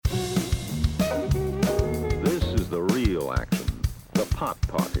pot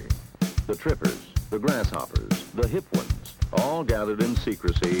party. The trippers, the grasshoppers, the hip ones, all gathered in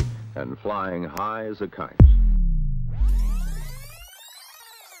secrecy and flying high as a kite.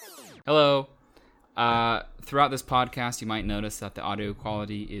 Hello. Throughout this podcast, you might notice that the audio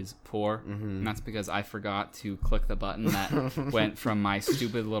quality is poor, and that's because I forgot to click the button that went from my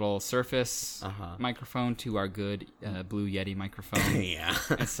stupid little Surface microphone to our good Blue Yeti microphone. Yeah.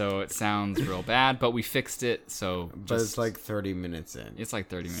 And so it sounds real bad, but we fixed it, But it's like 30 minutes in. It's like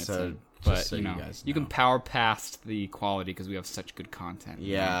 30 minutes So, in. just But, so you you know, guys you know. can power past the quality because we have such good content.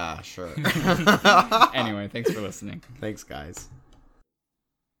 Yeah, sure. Anyway, thanks for listening. Thanks, guys.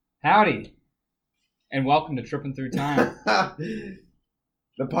 Howdy. And welcome to Tripping Through Time. The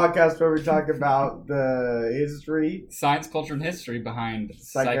podcast where we talk about the history. Science, culture, and history behind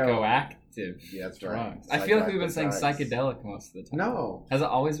psychoactive Yeah, that's right. drugs. I feel like we've been saying Psychoactive drugs. psychedelic most of the time. No. Has it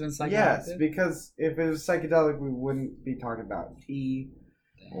always been psychoactive? Yes, because if it was psychedelic, we wouldn't be talking about tea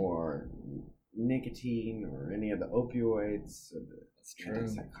or nicotine or any of the opioids or the That's true.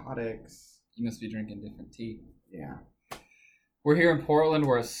 antipsychotics. You must be drinking different tea. Yeah. We're here in Portland.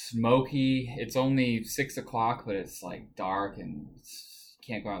 We're smoky. It's only 6 o'clock, but it's like dark and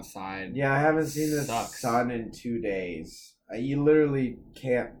can't go outside. Yeah, I haven't seen the Sucks. sun in 2 days. You literally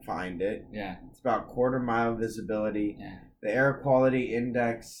can't find it. Yeah. It's about quarter-mile visibility. Yeah. The air quality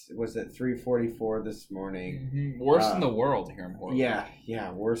index was at 344 this morning. Worst in the world here in Portland.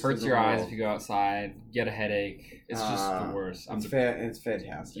 Yeah, worse. Hurts in the your eyes world. if you go outside. Get a headache. It's just the worst. It's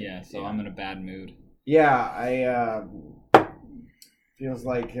fantastic. Yeah, so I'm in a bad mood. Yeah, I feels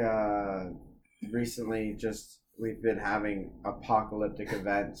like recently just we've been having apocalyptic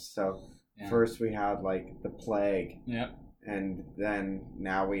events. So Yeah. first we had like the plague, Yep. and then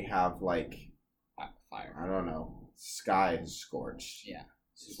now we have like Fire. I don't know, sky is scorched. Yeah.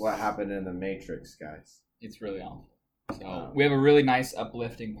 This is what happened in the Matrix, guys. It's really awful. So we have a really nice,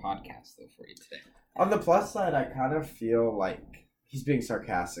 uplifting podcast though for you today. On the plus side, I kind of feel like he's being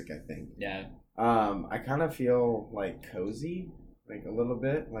sarcastic. I think. Yeah. I kind of feel like cozy, like a little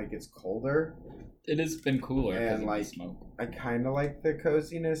bit, like it's colder. It has been cooler because And, of like, the smoke. I kind of like the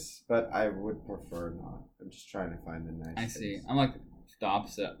coziness, but I would prefer not. I'm just trying to find the nice. I see. things. I'm like the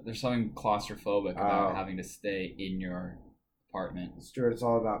opposite. There's something claustrophobic about Oh. having to stay in your apartment. Stuart, it's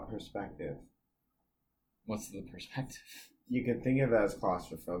all about perspective. What's the perspective? You can think of it as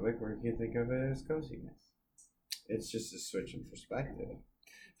claustrophobic, or you can think of it as coziness. It's just a switch in perspective.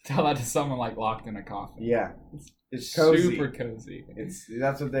 Tell that to someone like locked in a coffin. Yeah, it's cozy. Super cozy.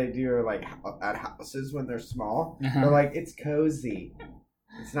 That's what they do, like at houses when they're small. Uh-huh. They're like, it's cozy.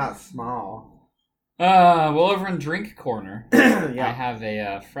 It's not small. Well, over in Drink Corner, I Yeah, have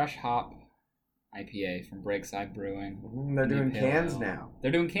a fresh hop IPA from Breakside Brewing. they're doing India Pale cans Ale. now.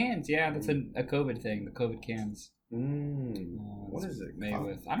 They're doing cans, yeah. That's a COVID thing, the COVID cans. What It's is it made called?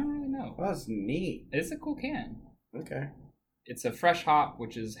 with? I don't really know. Oh, that's neat. It's a cool can. Okay. It's a fresh hop,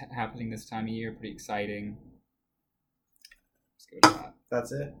 which is happening this time of year. Pretty exciting. Let's give it a shot.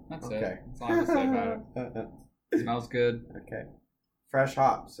 That's it? That's Okay. it. That's all I have to say about it. It smells good. Okay. Fresh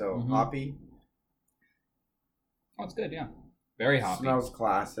hop. So Mhm. hoppy. Oh, it's good, yeah. Very hoppy. Smells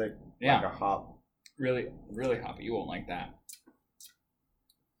classic. Yeah. Like a hop. Really, really hoppy. You won't like that.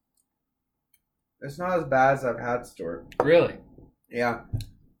 It's not as bad as I've had, Stuart. Really? Yeah.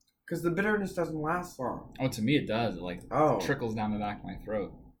 Because the bitterness doesn't last long. Oh, to me it does. It like Oh. trickles down the back of my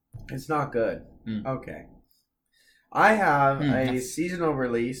throat. It's not good. Mm. Okay. I have a that's- seasonal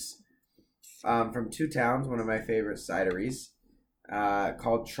release from Two Towns, one of my favorite cideries,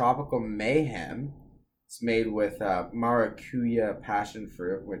 called Tropical Mayhem. It's made with maracuja passion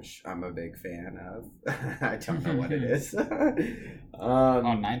fruit, which I'm a big fan of. I don't know what it is.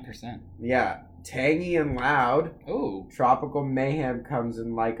 9%. Yeah, tangy and loud. Oh, Tropical Mayhem comes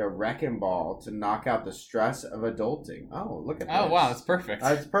in like a wrecking ball to knock out the stress of adulting. Oh, look at this. oh wow, that's perfect.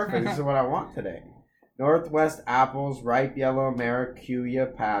 That's perfect. This is what I want today. Northwest apples, ripe yellow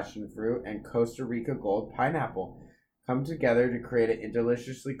maracuja passion fruit, and Costa Rica gold pineapple come together to create a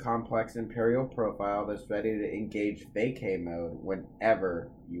deliciously complex imperial profile that's ready to engage vacay mode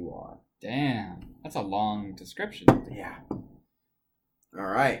whenever you are. Damn, that's a long description. Yeah. All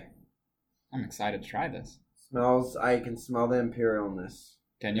right. I'm excited to try this. Smells. I can smell the imperialness.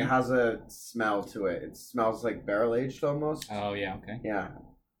 Can It you? has a smell to it. It smells like barrel aged almost. Oh yeah, okay. Yeah.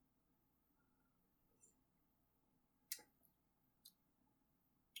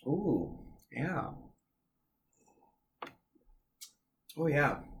 Ooh, yeah. Oh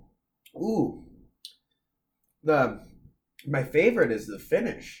yeah. Ooh. My favorite is the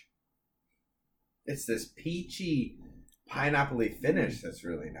finish. It's this peachy, pineapple-y finish that's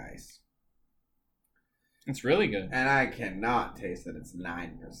really nice. It's really good. And I cannot taste that it's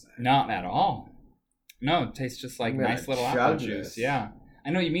 9%. Not at all. No, it tastes just like I'm gonna nice little chug apple this. juice. Yeah. I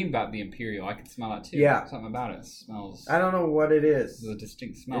know what you mean about the Imperial. I can smell that too. Yeah. Something about it smells. I don't know what it is. There's a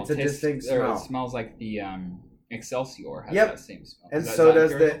distinct smell. It's a distinct smell. It smells like the Excelsior has Yep. that same smell. And Is so that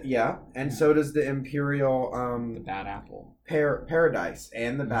does Imperial? so does the Imperial The bad apple. Paradise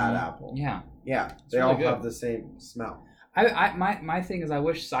and the Bad Mhm. Apple. Yeah. Yeah, they really all good. have the same smell. My thing is I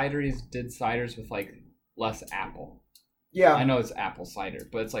wish cideries did ciders with like less apple. Yeah, I know it's apple cider,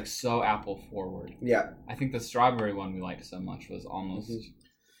 but it's like so apple forward. yeah. I think the strawberry one we liked so much was almost.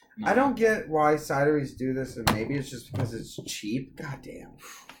 Mm-hmm. I don't get why cideries do this, and maybe it's just because it's cheap. God damn,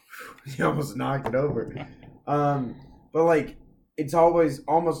 you almost knocked it over. But like, it's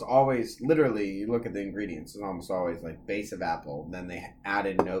almost always, literally, you look at the ingredients, it's almost always like base of apple, and then they add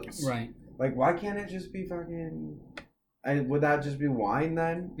in notes. Right. Like, why can't it just be fucking? Would that just be wine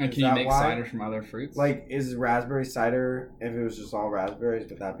then? And Is can you that make why? cider from other fruits? Like, is raspberry cider, if it was just all raspberries,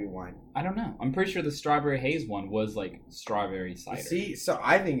 would that be wine? I don't know. I'm pretty sure the strawberry haze one was like strawberry cider. See, so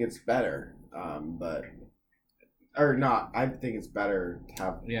I think it's better, or not. I think it's better to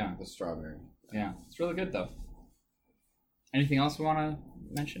have Yeah. the strawberry. Yeah, it's really good though. Anything else we want to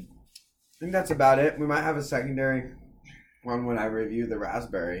mention? I think that's about it. We might have a secondary one when I review the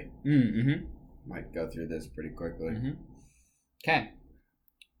raspberry. Mm-hmm. Might go through this pretty quickly. Mm-hmm. Okay.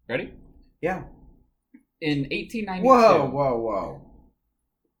 Ready? Yeah. In 1892. Whoa.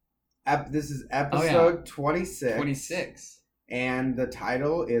 This is episode 26. 26. And the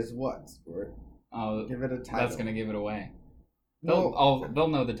title is what? Stuart? Oh, Give it a title. that's gonna give it away. Well, They'll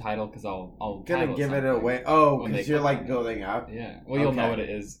know the title because I'll gonna title give it something. away. Oh, when they because you're click like on it. building up. Yeah. Well, you'll know Okay. what it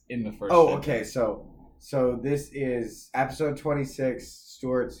is in the first. Oh, sentence. okay. So this is episode 26,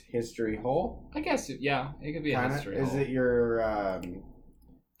 Stuart's history hole. I guess yeah, it could be a Kinda. history. Is hole. it your a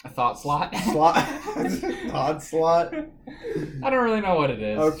thought slot? slot? Pod slot? I don't really know what it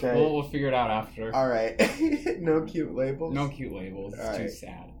is. Okay. We'll figure it out after. All right. No cute labels. No cute labels. It's All too right.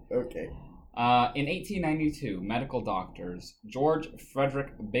 sad. Okay. In 1892, medical doctors George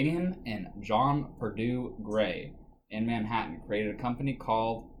Frederick Bingham and John Purdue Gray in Manhattan created a company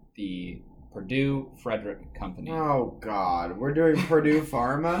called the Purdue Frederick Company. Oh God, we're doing Purdue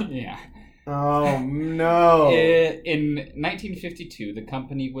Pharma. Yeah. Oh no. In 1952, the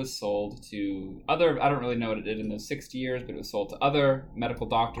company was sold to other, I don't really know what it did in those 60 years, but it was sold to other medical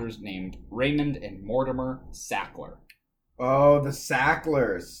doctors named Raymond and Mortimer Sackler, Oh, the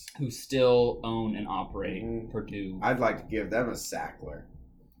Sacklers. who still own and operate Mhm. Purdue. I'd like to give them a Sackler.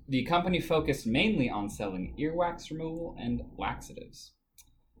 The company focused mainly on selling earwax removal and laxatives.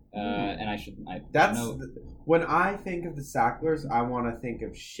 And I That's know. when I think of the Sacklers, I want to think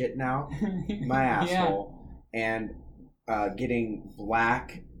of shitting out my asshole and getting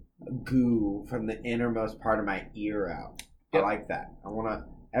black goo from the innermost part of my ear out. Yep. I like that. I want to.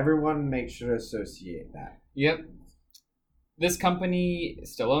 Everyone make sure to associate that. Yep. This company,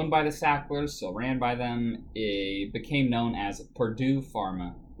 still owned by the Sacklers, still ran by them, it became known as Purdue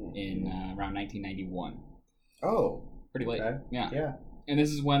Pharma in around 1991. Oh, Pretty late. okay. Yeah. Yeah. And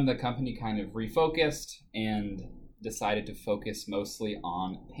this is when the company kind of refocused and decided to focus mostly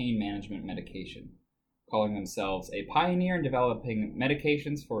on pain management medication, calling themselves a pioneer in developing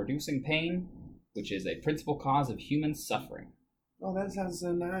medications for reducing pain, which is a principal cause of human suffering. Oh, that sounds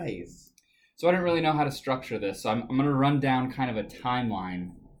so nice. So I don't really know how to structure this, so I'm going to run down kind of a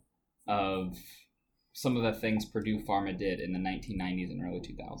timeline of some of the things Purdue Pharma did in the 1990s and early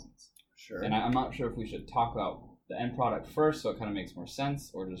 2000s. Sure. And I'm not sure if we should talk about the end product first, so it kind of makes more sense,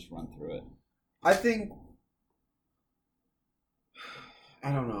 or just run through it. I think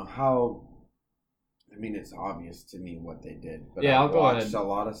I don't know how. I mean, it's obvious to me what they did, but Yeah, I've I'll go watched ahead. a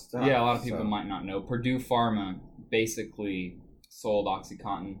lot of stuff. Yeah, a lot of people so- might not know. Purdue Pharma basically sold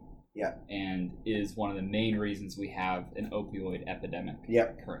OxyContin. Yeah. And is one of the main reasons we have an opioid epidemic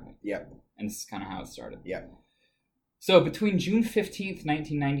Yep. currently. Yep. And this is kind of how it started. Yep. So between June 15th,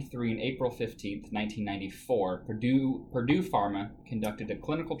 1993 and April 15th, 1994, Purdue Pharma conducted a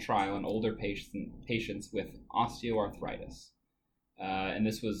clinical trial in older patients with osteoarthritis. And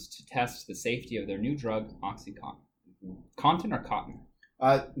this was to test the safety of their new drug, OxyContin. Contin or cotton?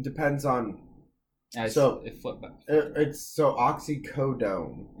 Depends on. So it flipped back. It's so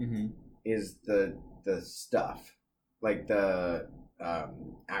oxycodone Mm-hmm. is the stuff, like the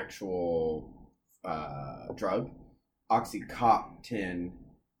actual drug. Oxycontin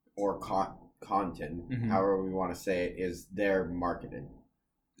or Contin, Mhm. however we want to say it, is their marketed.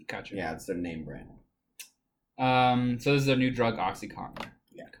 Gotcha. Yeah, it's their name brand. So this is their new drug, OxyContin.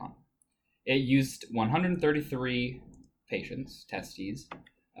 Yeah. It used 133 patients, testees,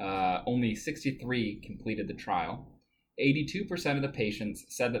 Only 63 completed the trial. 82% of the patients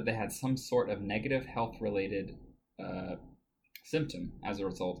said that they had some sort of negative health-related symptom as a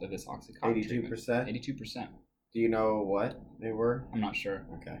result of this OxyContin treatment. 82%. Do you know what they were? I'm not sure.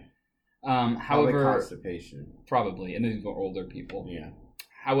 Okay. However, constipation. Probably, and these were older people. Yeah.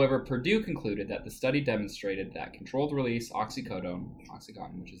 However, Purdue concluded that the study demonstrated that controlled-release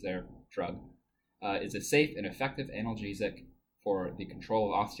OxyContin, which is their drug, is a safe and effective analgesic for the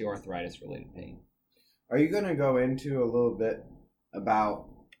control of osteoarthritis-related pain. Are you going to go into a little bit about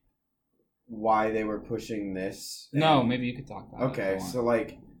why they were pushing this? No, maybe you could talk about it. Okay, so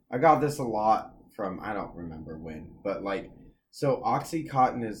like I got this a lot from, I don't remember when, but like, so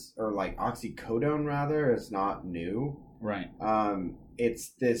Oxycontin is, or like oxycodone rather, is not new. Right.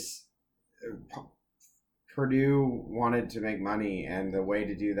 It's this, Purdue wanted to make money, and the way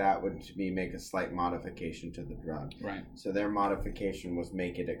to do that would be make a slight modification to the drug. Right. So their modification was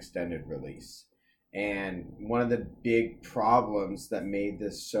make it extended release. And one of the big problems that made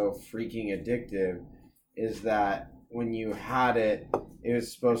this so freaking addictive is that when you had it, it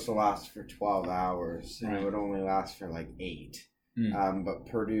was supposed to last for 12 hours, and it would only last for like 8. But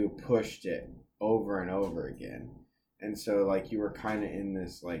Purdue pushed it over and over again. And so like you were kind of in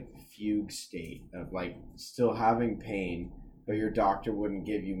this like fugue state of like still having pain, but your doctor wouldn't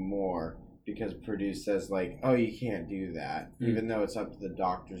give you more because Purdue says like, oh, you can't do that, even though it's up to the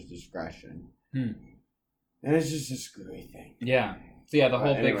doctor's discretion. And it's just a screwy thing. Yeah. So yeah, the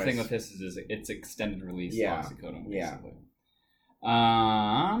whole big thing with this is it's extended release oxycodone, basically.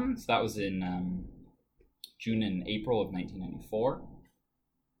 So that was in June and April of 1994.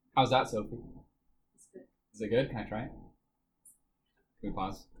 How's that, Sophie? Is it good? Can I try it? Can we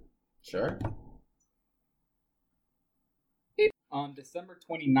pause? Sure. On December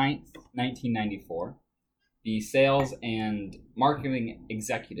 29th, 1994, the sales and marketing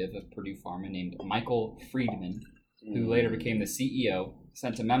executive of Purdue Pharma named Michael Friedman, who later became the CEO,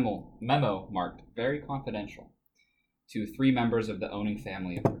 sent a memo marked very confidential to 3 members of the owning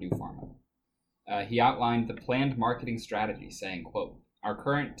family of Purdue Pharma. He outlined the planned marketing strategy, saying, quote, Our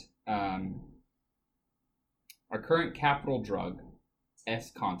current capital drug,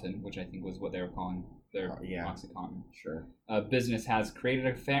 S-Contin, which I think was what they were calling their OxyContin, business has created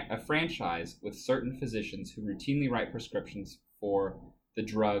a franchise with certain physicians who routinely write prescriptions for the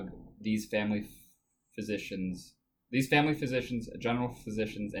drug. These family physicians, general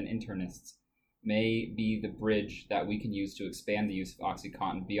physicians, and internists may be the bridge that we can use to expand the use of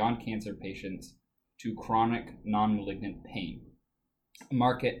OxyContin beyond cancer patients to chronic non-malignant pain, a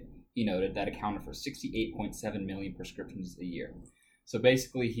market, he noted, that accounted for 68.7 million prescriptions a year. So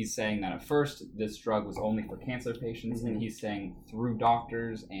basically he's saying that at first this drug was only for cancer patients, and he's saying through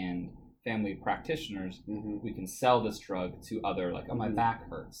doctors and family practitioners, we can sell this drug to other, like, oh, my back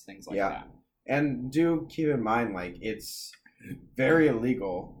hurts, things like that. And do keep in mind, like, it's very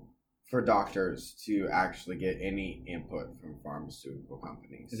illegal for doctors to actually get any input from pharmaceutical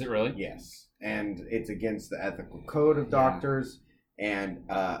companies. Is it really? Yes. And it's against the ethical code of doctors, and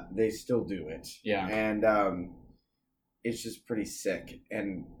they still do it. Yeah. And it's just pretty sick.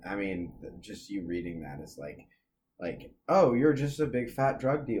 And, I mean, just you reading that is like, oh, you're just a big fat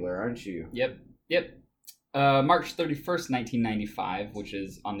drug dealer, aren't you? Yep. March 31st, 1995, which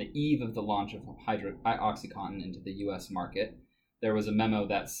is on the eve of the launch of OxyContin into the U.S. market, there was a memo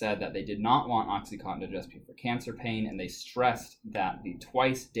that said that they did not want OxyContin to just be for cancer pain, and they stressed that the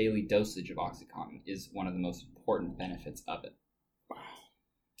twice daily dosage of OxyContin is one of the most important benefits of it.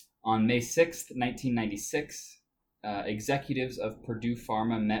 On May 6th, 1996, executives of Purdue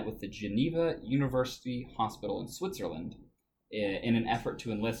Pharma met with the Geneva University Hospital in Switzerland in an effort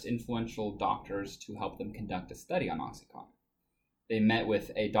to enlist influential doctors to help them conduct a study on OxyContin. They met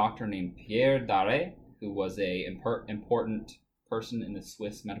with a doctor named Pierre Daré, who was an important person in the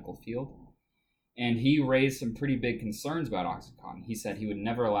Swiss medical field, and he raised some pretty big concerns about OxyContin. He said he would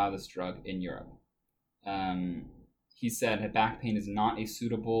never allow this drug in Europe. He said that back pain is not a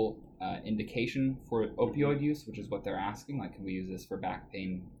suitable indication for opioid use, which is what they're asking. Like, can we use this for back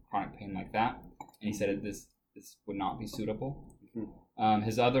pain, chronic pain like that? And he said this would not be suitable.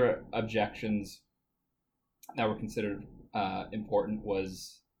 His other objections that were considered important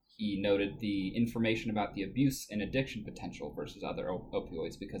was he noted the information about the abuse and addiction potential versus other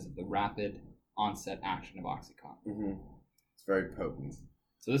opioids because of the rapid onset action of OxyContin. It's very potent.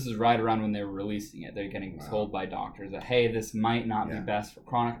 So this is right around when they were releasing it. They're getting told by doctors that, hey, this might not be best for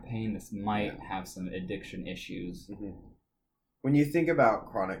chronic pain. This might have some addiction issues. When you think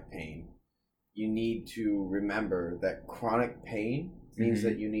about chronic pain, you need to remember that chronic pain means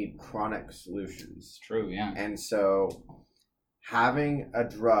that you need chronic solutions. True, yeah. And so having a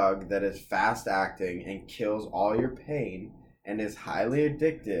drug that is fast acting and kills all your pain and is highly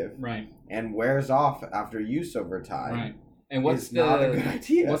addictive Right. and wears off after use over time. Right. And what's Is not a good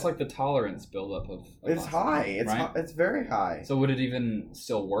idea. What's like the tolerance buildup of It's oxycontin, high. right? It's very high. So would it even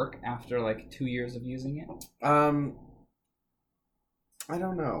still work after like 2 years of using it? I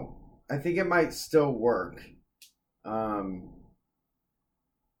don't know. I think it might still work.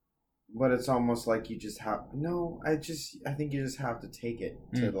 But it's almost like you just have I think you just have to take it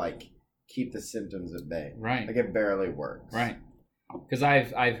to like keep the symptoms at bay. Right. Like it barely works. Right. Because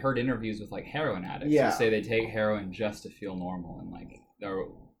I've heard interviews with like heroin addicts who say they take heroin just to feel normal, and like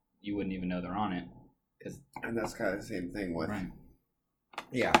you wouldn't even know they're on it. And that's kind of the same thing with Right.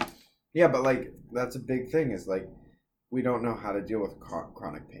 Yeah, but like that's a big thing is like we don't know how to deal with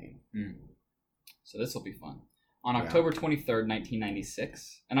chronic pain. So this will be fun. On October 23rd,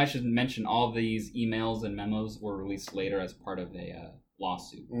 1996, and I should mention all these emails and memos were released later as part of a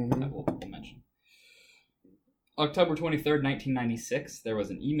lawsuit that we'll mention. October 23rd, 1996, there was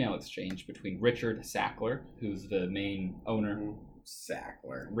an email exchange between Richard Sackler, who's the main owner.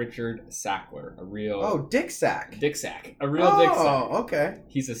 Sackler. Richard Sackler, a real... Oh, Dick Sack. Dick Sack. A real Dick Sack. Oh, okay.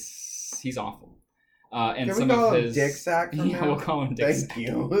 He's awful. And Can some we call of him his... Dick Sack from now? We'll call him Dick Sack. Thank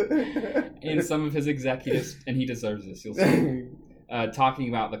you. And some of his executives, and he deserves this, you'll see, talking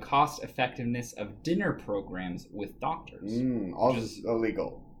about the cost effectiveness of dinner programs with doctors. All just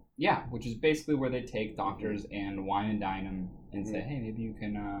illegal. Yeah, which is basically where they take doctors and wine and dine them and say, hey, maybe you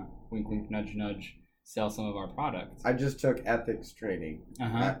can, wink, wink, nudge, nudge, sell some of our products. I just took ethics training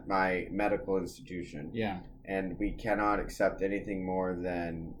at my medical institution. Yeah. And we cannot accept anything more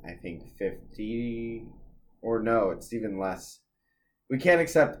than, I think, 50, or no, it's even less. We can't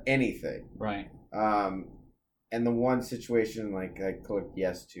accept anything. Right. And the one situation, like, I clicked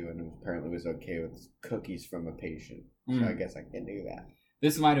yes to, and apparently was okay with cookies from a patient. So I guess I can do that.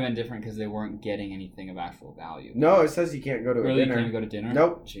 This might have been different because they weren't getting anything of actual value. No, it says you can't go to a dinner. Really? You can't go to dinner?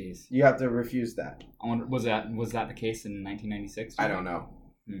 Nope. Jeez. You have to refuse that. I wonder, was that the case in 1996? I don't know.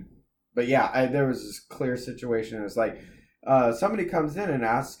 But yeah, there was this clear situation. It was like, somebody comes in and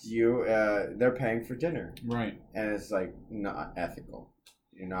asks you, they're paying for dinner. Right. And it's like, not ethical.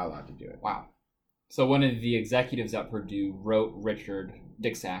 You're not allowed to do it. Wow. So one of the executives at Purdue wrote Richard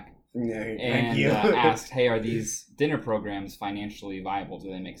Dick Sack and asked, hey, are these dinner programs financially viable?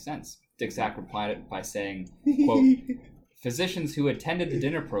 Do they make sense? Dick Sack replied by saying, quote, physicians who attended the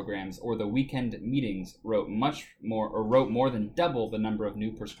dinner programs or the weekend meetings wrote more than double the number of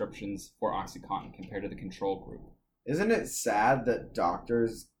new prescriptions for OxyContin compared to the control group. Isn't it sad that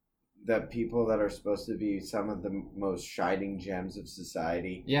that people that are supposed to be some of the most shining gems of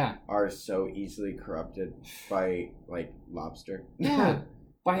society are so easily corrupted by, like, lobster? Yeah.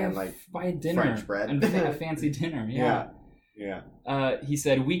 By a dinner. French bread. And a fancy dinner, yeah. He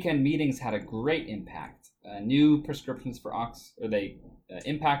said weekend meetings had a great impact. New prescriptions for they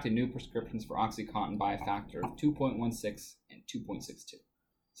impacted new prescriptions for OxyContin by a factor of 2.16 and 2.62.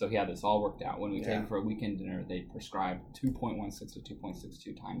 So he had this all worked out. When we came for a weekend dinner, they prescribed 2.16 to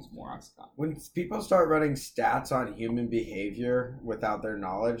 2.62 times more OxyContin. When people start running stats on human behavior without their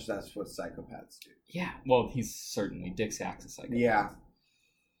knowledge, that's what psychopaths do. Yeah, well, Dick Sack's a psychopath. Yeah.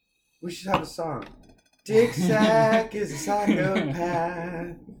 We should have a song. Dick Sack is a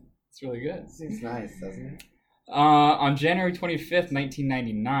psychopath. It's really good. Seems nice, doesn't it? On January 25th,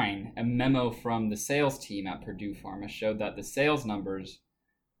 1999, a memo from the sales team at Purdue Pharma showed that the sales numbers,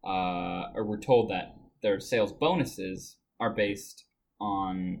 or we're told that their sales bonuses are based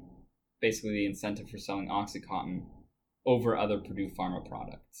on basically the incentive for selling OxyContin over other Purdue Pharma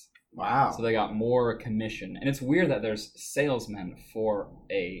products. Wow. So they got more commission. And it's weird that there's salesmen for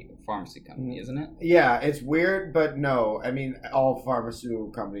a pharmacy company, isn't it? Yeah, it's weird, but no. I mean, all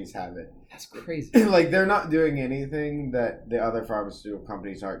pharmaceutical companies have it. That's crazy. Like, they're not doing anything that the other pharmaceutical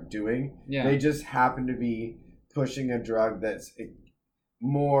companies aren't doing. Yeah. They just happen to be pushing a drug that's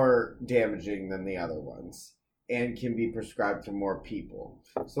more damaging than the other ones and can be prescribed to more people.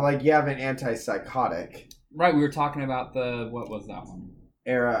 So, like, you have an antipsychotic. Right, we were talking about what was that one?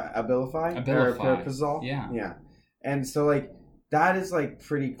 Abilify? Aripiprazole? Yeah. And so, like, that is, like,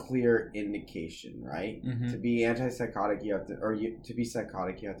 pretty clear indication, right? Mm-hmm. To be antipsychotic, to be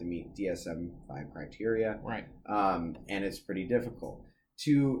psychotic, you have to meet DSM-5 criteria. Right. And it's pretty difficult.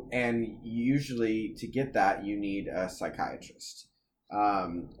 And usually, to get that, you need a psychiatrist.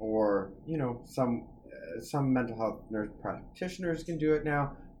 Or, some mental health nurse practitioners can do it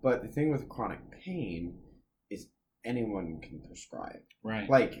now. But the thing with chronic pain is anyone can prescribe. Right.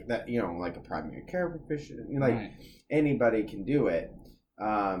 Like that, like a primary care professional, anybody can do it.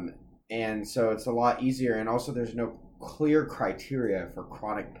 And so it's a lot easier. And also there's no clear criteria for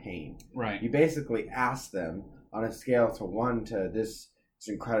chronic pain. Right. You basically ask them on a scale to 1 to this is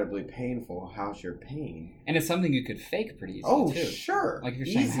incredibly painful. How's your pain? And it's something you could fake pretty easily, too. Sure. Like if you're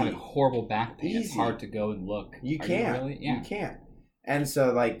saying I'm having horrible back pain, it's Easy. hard to go and look. You Are can't. You really? Yeah. You can't. And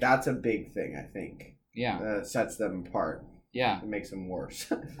so, like, that's a big thing, I think. Yeah. That sets them apart. Yeah. It makes them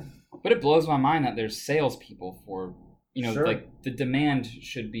worse. But it blows my mind that there's salespeople for, Sure. like the demand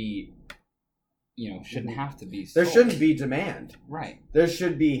should be, shouldn't have to be. There sold. shouldn't be demand. Right. There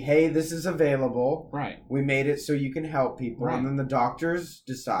should be, hey, this is available. Right. We made it so you can help people, Right. and then the doctors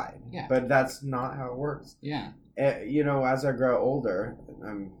decide. Yeah. But that's not how it works. Yeah. As I grow older,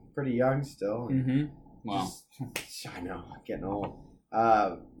 I'm pretty young still. Mm-hmm. Well. I know, I'm getting old.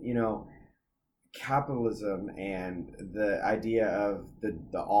 Capitalism and the idea of the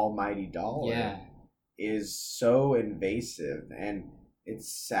almighty dollar Yeah. is so invasive, and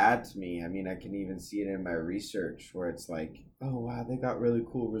it's sad to me. I mean, I can even see it in my research where it's like, oh wow, they got really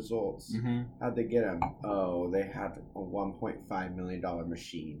cool results. Mm-hmm. How'd they get them? Oh, they had a $1.5 million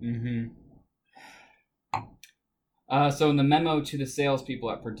machine. Mm-hmm. So in the memo to the salespeople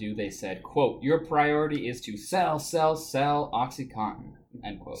at Purdue, they said, quote, your priority is to sell OxyContin,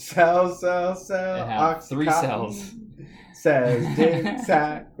 end quote. Sell, It had 3 Oxycontin, cells. Says Dick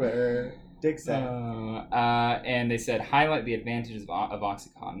Sackler. Dick Sack. And they said, highlight the advantages of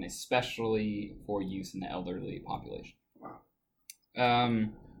OxyContin, especially for use in the elderly population. Wow.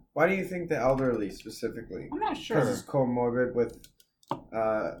 Why do you think the elderly specifically? I'm not sure. Because it's comorbid with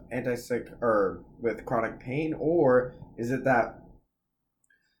with chronic pain, or is it that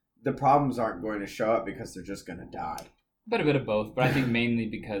the problems aren't going to show up because they're just going to die? But a bit of both, but I think mainly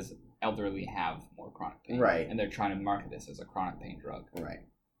because elderly have more chronic pain. Right. And they're trying to market this as a chronic pain drug. Right.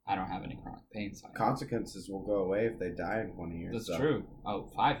 I don't have any chronic pain, so Consequences will go away if they die in 20 years. that's true. Oh,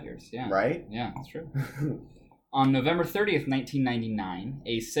 5 years, yeah. Right? Yeah, that's true. On November 30th, 1999,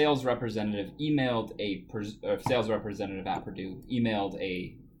 a sales representative at Purdue emailed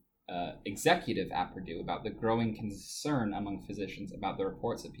a executive at Purdue about the growing concern among physicians about the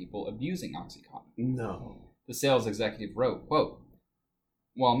reports of people abusing OxyContin. No. The sales executive wrote, quote,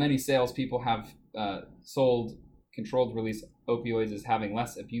 while many salespeople have sold controlled release opioids as having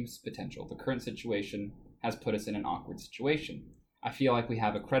less abuse potential, the current situation has put us in an awkward situation. I feel like we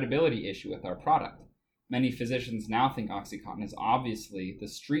have a credibility issue with our product. Many physicians now think OxyContin is obviously the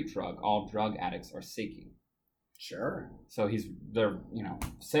street drug all drug addicts are seeking. Sure. So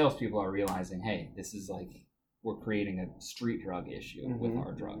salespeople are realizing, hey, this is like, we're creating a street drug issue with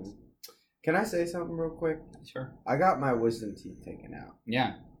our drugs. Can I say something real quick? Sure. I got my wisdom teeth taken out.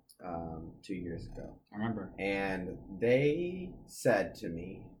 Yeah. 2 years ago. I remember. And they said to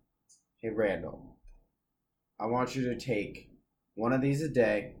me, hey, Randall, I want you to take one of these a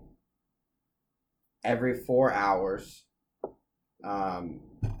day, every 4 hours,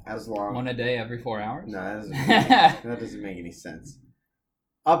 as long... One a day every 4 hours? No, that doesn't make any sense.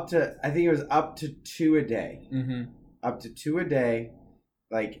 I think it was up to 2 a day. Mm-hmm. Up to 2 a day.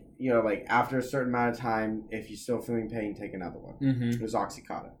 Like after a certain amount of time, if you're still feeling pain, take another one. Mm-hmm. It was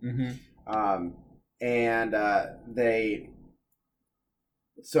OxyContin. Mm-hmm.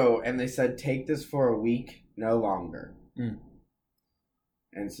 They said, take this for a week, no longer. Mm.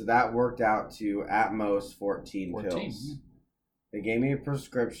 And so that worked out to, at most, 14 pills. Yeah. They gave me a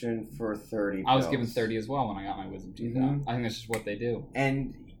prescription for 30 I was pills. given 30 as well when I got my wisdom teeth out. I think that's just what they do.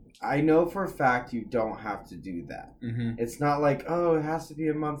 And I know for a fact you don't have to do that. Mm-hmm. It's not like, oh, it has to be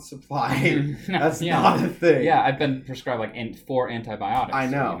a month's supply. No, That's not a thing. Yeah, I've been prescribed like 4 antibiotics. I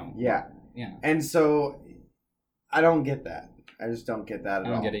know. Yeah. Yeah. And so I don't get that. I just don't get that at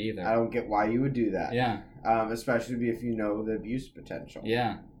all. I don't get it either. I don't get why you would do that. Yeah. Especially if you know the abuse potential.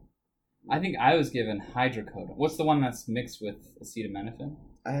 Yeah. I think I was given hydrocodone. What's the one that's mixed with acetaminophen?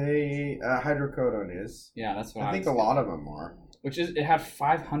 Hydrocodone is. Yeah, that's what I think a lot of them are. Which is, it had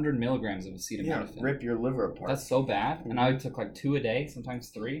 500 milligrams of acetaminophen. Yeah, rip your liver apart. That's so bad. And I took like 2 a day, sometimes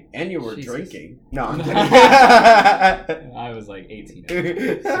 3. And you were Jesus. drinking. No, I'm kidding. I was like 18.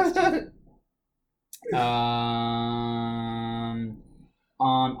 16.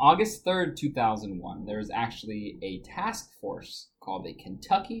 On August 3rd, 2001, there was actually a task force called the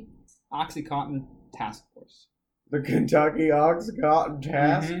Kentucky OxyContin Task Force. The Kentucky OxyContin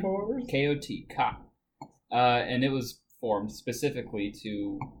Task Force? KOT, COT. And it was formed specifically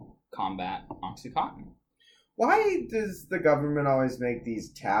to combat OxyContin. Why does the government always make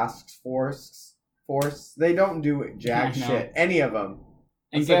these task force? They don't do it jack shit. Any of them.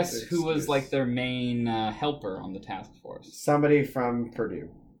 And That's guess who was like their main helper on the task force? Somebody from Purdue.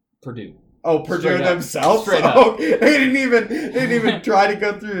 Purdue. Oh, Purdue Straight up. themselves? Straight up. Oh, they didn't even try to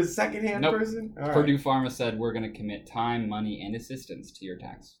go through a secondhand Nope. person? All right. Purdue Pharma said, we're going to commit time, money, and assistance to your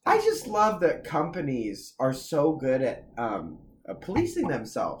tax. I just love that companies are so good at policing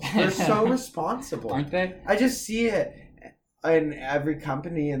themselves. They're so responsible. Aren't they? I just see it in every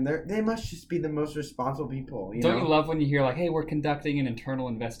company, and they must just be the most responsible people. Don't you love when you hear, like, hey, we're conducting an internal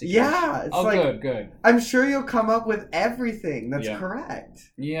investigation? Yeah. It's Oh, like, good. I'm sure you'll come up with everything that's Yeah. correct.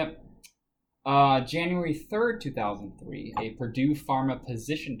 Yep. January 3rd, 2003, a Purdue Pharma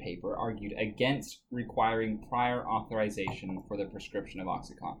position paper argued against requiring prior authorization for the prescription of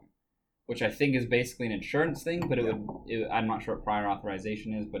OxyContin, which I think is basically an insurance thing, but I'm not sure what prior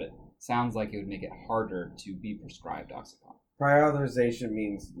authorization is, but it sounds like it would make it harder to be prescribed OxyContin. Prior authorization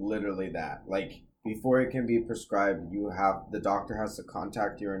means literally that. Like, before it can be prescribed, the doctor has to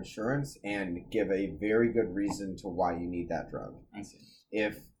contact your insurance and give a very good reason to why you need that drug. I see.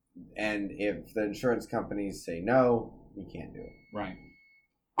 If the insurance companies say no, you can't do it. Right.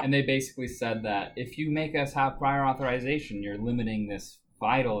 And they basically said that if you make us have prior authorization, you're limiting this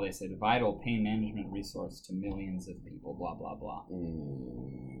vital pain management resource to millions of people, blah, blah, blah.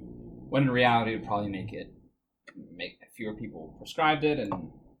 When in reality, it would probably make fewer people prescribed it.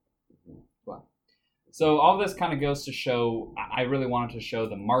 And well, so all this kind of goes to show, I really wanted to show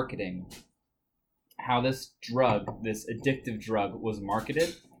the marketing, how this drug, this addictive drug, was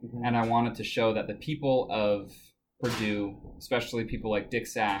marketed. Mm-hmm. And I wanted to show that the people of Purdue, especially people like Dick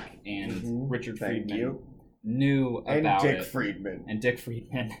Sack and Richard Friedman, knew about it. And Dick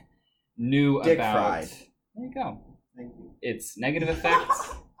Friedman knew Dick about Fried. There you go. Thank you. Its negative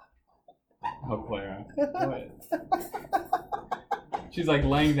effects. Oh, Clara. What? She's like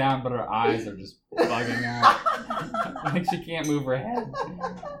laying down, but her eyes are just bugging out. Like she can't move her head.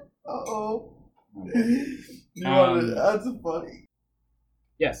 Uh-oh. Okay. That's funny.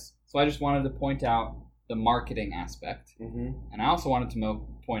 Yes. So I just wanted to point out the marketing aspect. Mm-hmm. And I also wanted to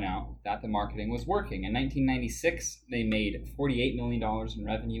point out that the marketing was working. In 1996, they made $48 million in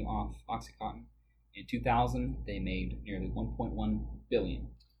revenue off OxyContin. In 2000, they made nearly $1.1 billion.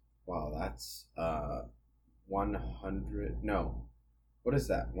 Wow, that's 100. No, what is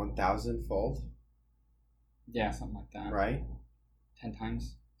that? 1,000 fold? Yeah, something like that. Right? 10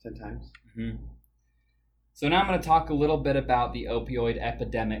 times. 10 times. Mm-hmm. So now I'm going to talk a little bit about the opioid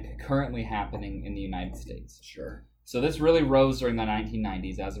epidemic currently happening in the United States. Sure. So this really rose during the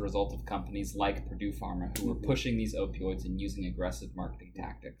 1990s as a result of companies like Purdue Pharma who were pushing these opioids and using aggressive marketing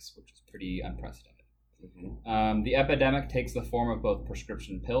tactics, which is pretty unprecedented. Mm-hmm. The epidemic takes the form of both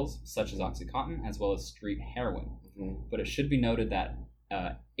prescription pills, such as OxyContin, as well as street heroin. Mm-hmm. But it should be noted that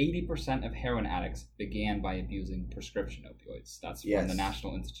 80% of heroin addicts began by abusing prescription opioids. That's from the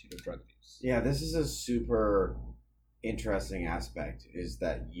National Institute of Drug Abuse. Yeah, this is a super interesting aspect, is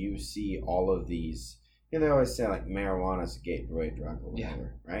that you see all of these, they always say like marijuana is a gateway drug or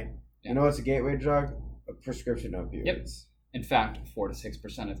whatever, right? Yeah. You know what's a gateway drug? A prescription opioids. Yep. In fact, 4 to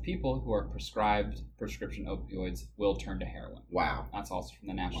 6% of people who are prescribed prescription opioids will turn to heroin. Wow. That's also from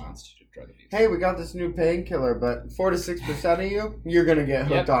the National Institute of Drug Abuse. Hey, we got this new painkiller, but 4 to 6% of you're going to get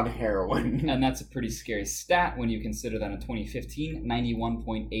hooked on heroin. And that's a pretty scary stat when you consider that in 2015,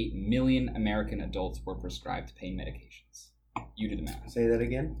 91.8 million American adults were prescribed pain medications. You do the math. Say that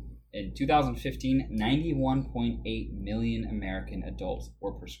again. In 2015, 91.8 million American adults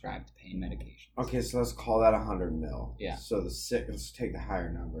were prescribed pain medications. Okay, so let's call that 100 mil. Yeah. So let's take the higher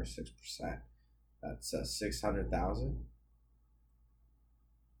number, 6%. That's 600,000.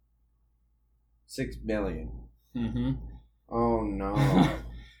 6 million. Mm-hmm. Oh no.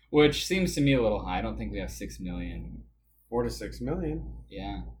 Which seems to me a little high. I don't think we have 6 million. 4 to 6 million.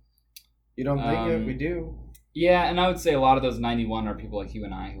 Yeah. You don't think it? We do. Yeah, and I would say a lot of those 91 are people like you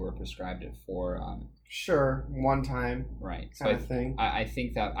and I who are prescribed it for... sure, one time. Right. Kind of thing. I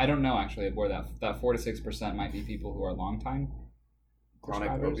think that... I don't know, actually, where that 4 to 6% might be people who are long-time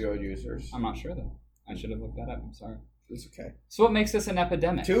chronic opioid users. I'm not sure, though. I should have looked that up. I'm sorry. It's okay. So what makes this an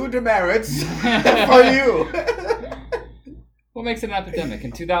epidemic? 2 demerits for you. What makes it an epidemic?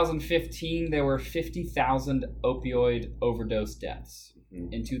 In 2015, there were 50,000 opioid overdose deaths.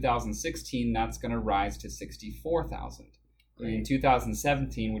 Mm-hmm. In 2016, that's going to rise to 64,000. In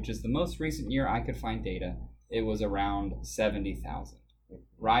 2017, which is the most recent year I could find data, it was around 70,000,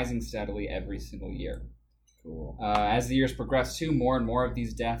 rising steadily every single year. Cool. As the years progress, too, more and more of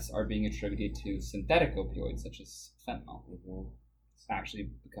these deaths are being attributed to synthetic opioids, such as fentanyl. Mm-hmm. It's actually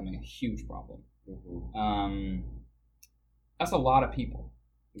becoming a huge problem. Mm-hmm. That's a lot of people.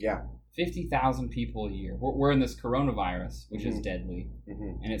 Yeah. 50,000 people a year. We're in this coronavirus, which is deadly,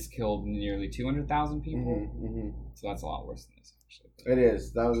 and it's killed nearly 200,000 people. So that's a lot worse than this. actually. It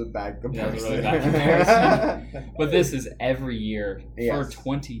is. That was a bad That was a comparison. really bad comparison. But this is every year Yes. for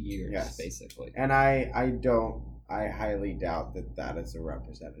 20 years, Yes. basically. And I highly doubt that is a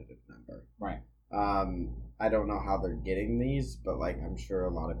representative number. Right. I don't know how they're getting these, but like I'm sure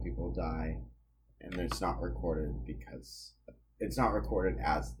a lot of people die, and it's not recorded because it's not recorded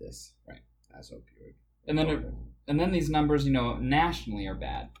as this, right? As opioid. And then these numbers, nationally are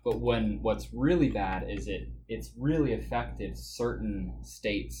bad. But what's really bad is it's really affected certain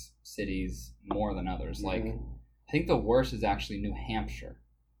states, cities more than others. Mm-hmm. Like I think the worst is actually New Hampshire.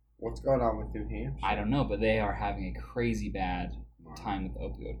 What's going on with New Hampshire? I don't know, but they are having a crazy bad time with the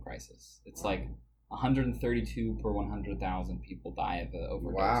opioid crisis. It's like 132 per 100,000 people die of an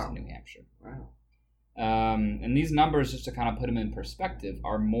overdose in New Hampshire. Wow. And these numbers, just to kind of put them in perspective,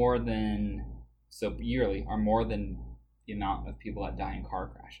 yearly are more than the amount of people that die in car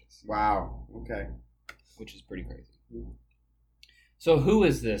crashes. Wow. Okay. Which is pretty crazy. So who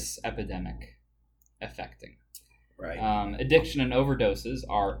is this epidemic affecting? Right. Addiction and overdoses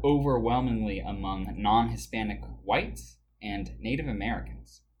are overwhelmingly among non-Hispanic whites and Native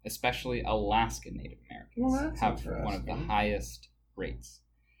Americans, especially Alaskan Native Americans have one of the highest rates.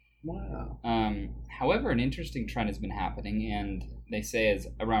 Wow. However, an interesting trend has been happening, and they say as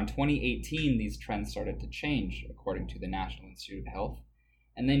around 2018, these trends started to change, according to the National Institute of Health,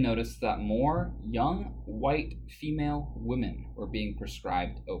 and they noticed that more young white female women were being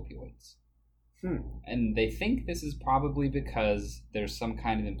prescribed opioids. And they think this is probably because there's some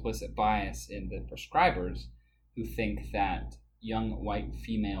kind of implicit bias in the prescribers who think that young white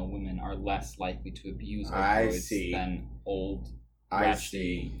female women are less likely to abuse opioids than old,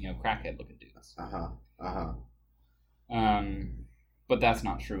 ratchet, crackhead-looking dudes. But that's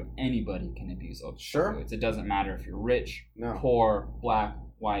not true. Anybody can abuse opioids. Sure. It doesn't matter if you're rich, poor, black,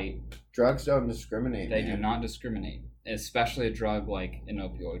 white. Drugs don't discriminate. They do not discriminate. Especially a drug like an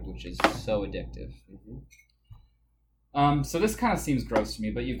opioid, which is so addictive. So this kind of seems gross to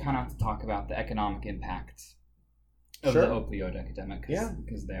me, but you kind of have to talk about the economic impacts of the opioid epidemic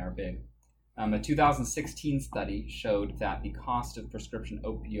because they are big. A 2016 study showed that the cost of prescription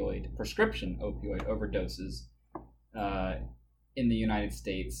opioid overdoses in the United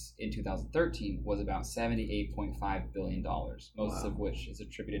States in 2013 was about $78.5 billion, most of which is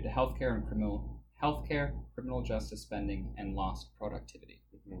attributed to healthcare, criminal justice spending, and lost productivity.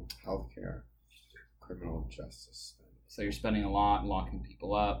 Healthcare, criminal justice spending. So you're spending a lot locking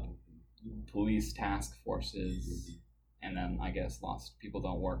people up, police task forces, and then I guess lost people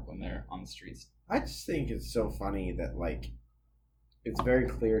don't work when they're on the streets. I just think it's so funny that it's very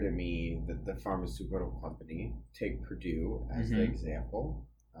clear to me that the pharmaceutical company, take Purdue as the example,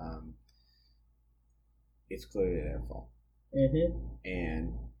 it's clearly their fault.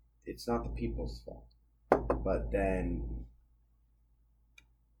 And it's not the people's fault. But then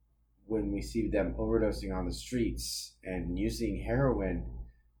when we see them overdosing on the streets and using heroin,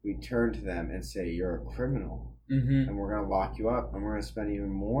 we turn to them and say, you're a criminal. And we're going to lock you up, and we're going to spend even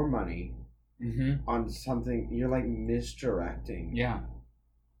more money on something. You're misdirecting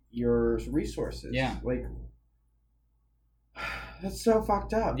your resources. That's so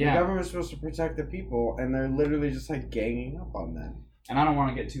fucked up. The government's supposed to protect the people, and they're literally just ganging up on them. And I don't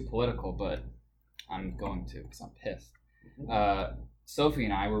want to get too political, but I'm going to because I'm pissed. Sophie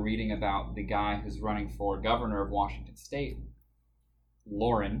and I were reading about the guy who's running for governor of Washington State.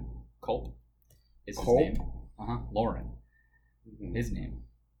 Loren Culp is his name. Loren. His name.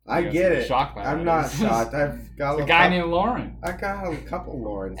 I get it. Shocked by I'm not shocked. I've got a guy named Loren. I got a couple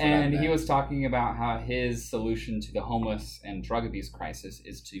Lorens. And he was talking about how his solution to the homeless and drug abuse crisis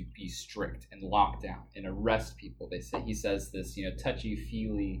is to be strict and lock down and arrest people. He says this,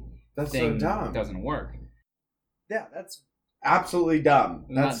 touchy-feely thing so dumb. Doesn't work. Yeah, that's absolutely dumb.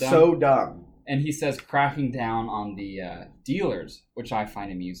 That's dumb? So dumb. And he says cracking down on the dealers, which I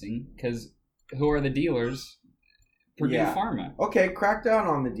find amusing, because who are the dealers? Purdue Pharma. Okay, crack down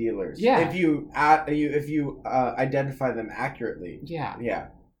on the dealers. Yeah. If you identify them accurately. Yeah. Yeah.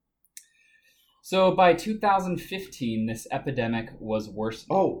 So by 2015, this epidemic was worse.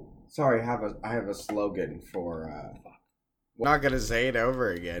 Oh, sorry. I have a slogan for. We're not gonna say it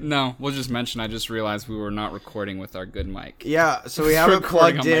over again. No, we'll just mention. I just realized we were not recording with our good mic. Yeah, so we have it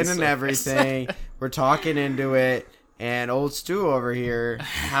plugged in and everything. We're talking into it. And old Stu over here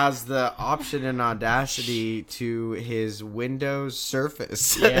has the option in Audacity to his Windows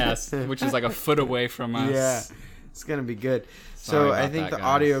Surface. Yes, which is like a foot away from us. Yeah, it's going to be good. So I think the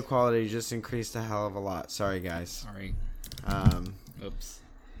audio quality just increased a hell of a lot. Sorry, guys. Sorry. Oops.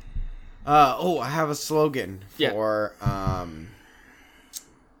 I have a slogan for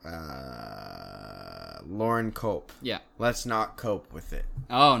Lauren Cope. Yeah. Let's not cope with it.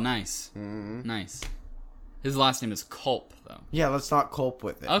 Oh, nice. Mm-hmm. Nice. His last name is Culp, though. Yeah, let's not cope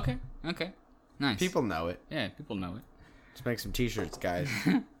with it. Okay. Nice. People know it. Yeah, people know it. Let's make some t-shirts, guys.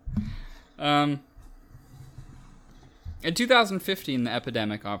 In 2015, the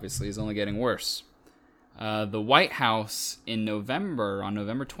epidemic obviously is only getting worse. The White House on November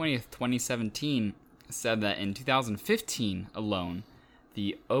 20th, 2017, said that in 2015 alone,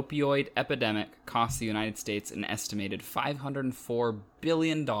 the opioid epidemic cost the United States an estimated $504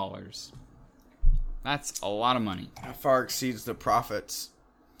 billion. That's a lot of money. That far exceeds the profits.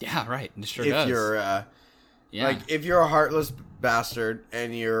 Yeah, right. It sure If does. you're, if you're a heartless bastard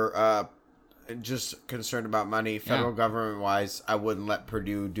and you're just concerned about money, federal government-wise, I wouldn't let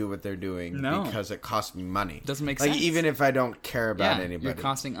Purdue do what they're doing because it costs me money. Doesn't make sense. Even if I don't care about anybody. You're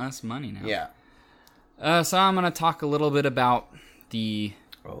costing us money now. Yeah. So I'm going to talk a little bit about the...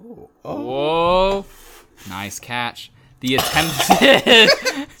 Oh. Whoa. Nice catch. The attempted...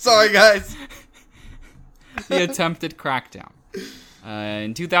 Sorry, guys. The attempted crackdown.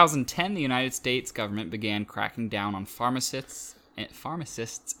 In 2010, the United States government began cracking down on pharmacists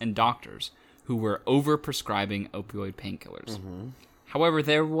and doctors who were overprescribing opioid painkillers. Mm-hmm. However,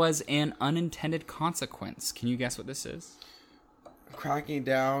 there was an unintended consequence. Can you guess what this is? Cracking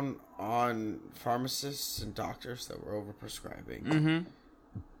down on pharmacists and doctors that were overprescribing. Mm-hmm.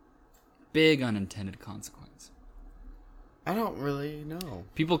 Big unintended consequence. I don't really know.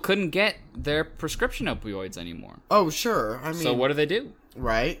 People couldn't get their prescription opioids anymore. Oh, sure. I mean, so what do?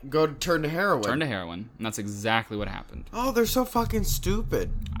 Right? Go turn to heroin. Turn to heroin. And that's exactly what happened. Oh, they're so fucking stupid.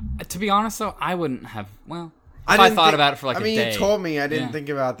 To be honest, though, I wouldn't have... Well, I thought about it for a day. You told me. I didn't think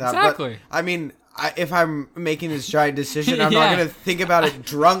about that. Exactly. But, I mean... if I'm making this giant decision, I'm not going to think about it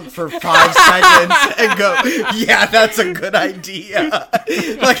drunk for 5 seconds and go, yeah, that's a good idea.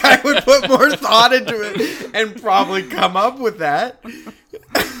 Like, I would put more thought into it and probably come up with that.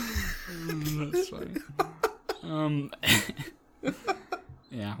 That's funny.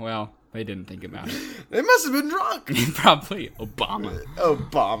 Yeah, well, they didn't think about it. They must have been drunk. Probably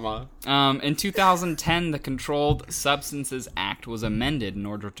Obama. In 2010, the Controlled Substances Act was amended in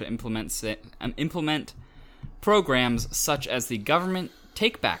order to implement programs such as the Government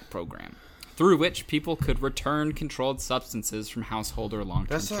Take-Back Program, through which people could return controlled substances from household or long-term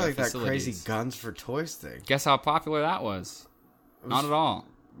care facilities. That's like that crazy Guns for Toys thing. Guess how popular that was? Not at all.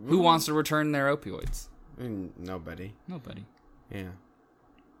 Who wants to return their opioids? Nobody. Yeah.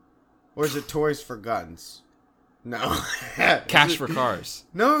 Or is it Toys for Guns? No. Cash for Cars.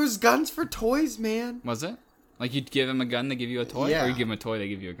 No, it was Guns for Toys, man. Was it? Like you'd give them a gun, they give you a toy? Yeah. Or you give them a toy, they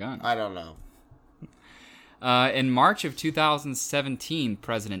give you a gun? I don't know. In March of 2017,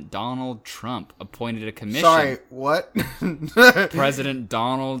 President Donald Trump appointed a commission. Sorry, what? President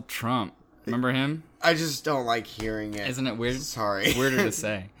Donald Trump. Remember him? I just don't like hearing it. Isn't it weird? Sorry. Weirder to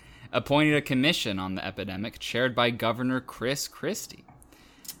say. Appointed a commission on the epidemic chaired by Governor Chris Christie.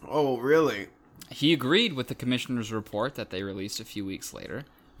 Oh, really? He agreed with the commissioner's report that they released a few weeks later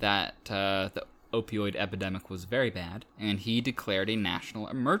that the opioid epidemic was very bad, and he declared a national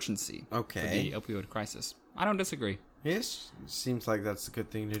emergency for the opioid crisis. I don't disagree. Yes, seems like that's a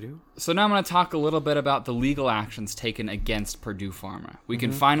good thing to do. So now I'm going to talk a little bit about the legal actions taken against Purdue Pharma. We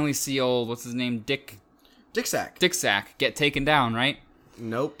can finally see old, what's his name, Dick Sack get taken down, right?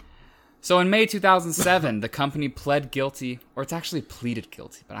 Nope. So in May 2007, the company pled guilty, or it's actually pleaded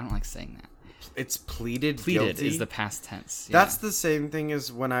guilty, but I don't like saying that. It's pleaded guilty? Pleaded is the past tense. Yeah. That's the same thing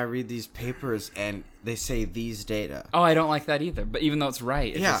as when I read these papers and they say these data. Oh, I don't like that either. But even though it's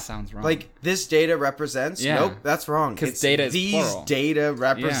right, it just sounds wrong. Like, this data represents? Yeah. Nope, that's wrong. Because data is these plural. Data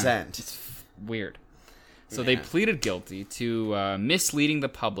represent. Yeah, it's weird. So they pleaded guilty to misleading the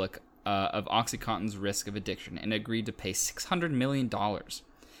public of OxyContin's risk of addiction and agreed to pay $600 million.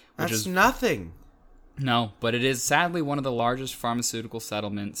 That's nothing. No, but it is sadly one of the largest pharmaceutical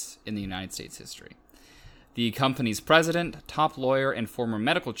settlements in the United States history. The company's president, top lawyer, and former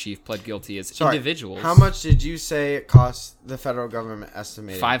medical chief pled guilty as individuals. How much did you say it cost the federal government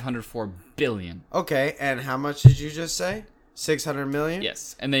estimated? $504 billion. Okay, and how much did you just say? $600 million?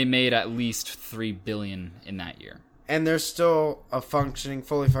 Yes, and they made at least $3 billion in that year. And they're still a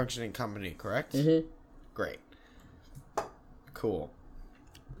fully functioning company, correct? Mm-hmm. Great. Cool.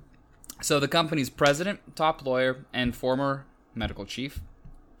 So the company's president, top lawyer, and former medical chief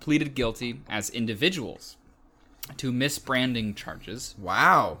pleaded guilty as individuals to misbranding charges.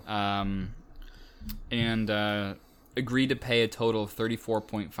 Wow. And agreed to pay a total of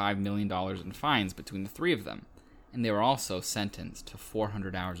 $34.5 million in fines between the three of them. and they were also sentenced to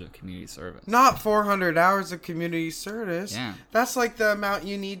 400 hours of community service. Not 400 hours of community service. Yeah. That's like the amount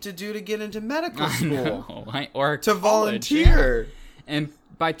you need to do to get into medical school. No, right? Or To college, volunteer. yeah. And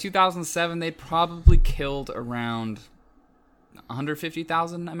by 2007, they probably killed around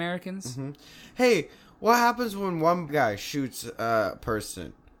 150,000 Americans. Mm-hmm. Hey, what happens when one guy shoots a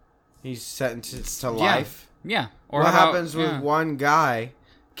person? He's sentenced to life. Yeah. Or What about- happens when one guy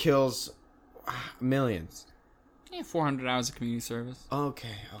kills millions? Yeah, 400 hours of community service. Okay.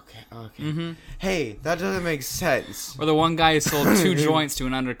 Mm-hmm. Hey, that doesn't make sense. Or the one guy who sold 2 joints to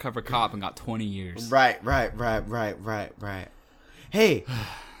an undercover cop and got 20 years. Right. Hey,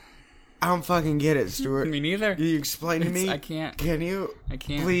 I don't fucking get it, Stuart. Me neither. Can you explain to me? I can't. Can you? I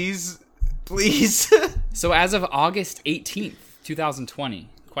can't. Please. So as of August 18th, 2020,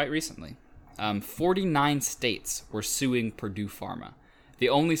 quite recently, 49 states were suing Purdue Pharma. The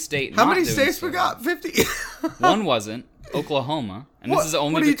only state How not many doing states so, we got? 50. One wasn't, Oklahoma. And this is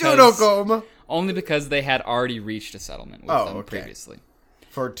only what are you because, doing, Oklahoma? Only because they had already reached a settlement with them okay. previously.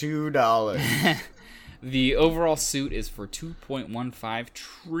 For $2. The overall suit is for $2.15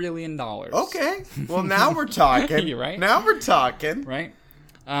 trillion. Okay. Well, now we're talking. You're right. Now we're talking. Right?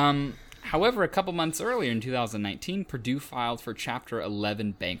 However, a couple months earlier in 2019, Purdue filed for Chapter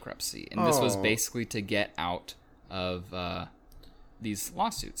 11 bankruptcy. And this was basically to get out of these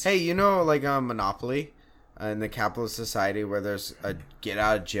lawsuits. Hey, you know, like Monopoly in the capitalist society where there's a get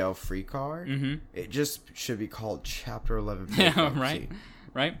out of jail free card? Mm-hmm. It just should be called Chapter 11 bankruptcy. Yeah,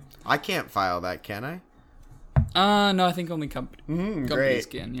 right? I can't file that, can I? No, I think only companies great.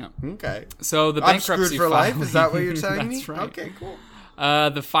 can, yeah. Okay. So the I'm bankruptcy screwed for life? filing- Is that what you're telling me? That's right. Okay, cool.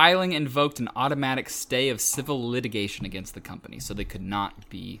 The filing invoked an automatic stay of civil litigation against the company, so they could not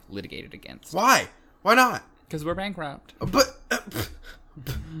be litigated against. Why? Why not? Because we're bankrupt. But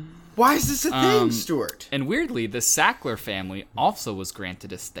why is this a thing, Stuart? And weirdly, the Sackler family also was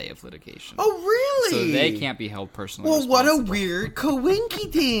granted a stay of litigation. Oh, really? So they can't be held personally Well, what a responsible. weird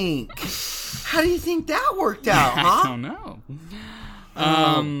coinky dink. How do you think that worked out, I huh? don't know.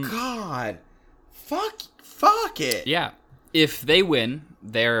 Oh, God. Fuck it. Yeah. If they win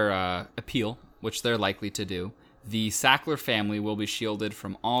their appeal, which they're likely to do, the Sackler family will be shielded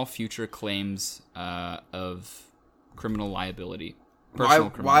from all future claims of criminal liability. Personal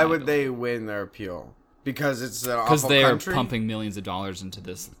criminal Why would liability. they win their appeal? Because it's an Because awful they are country? pumping millions of dollars into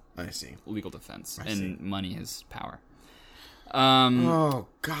this I see. legal defense, I and see. money is power. Oh,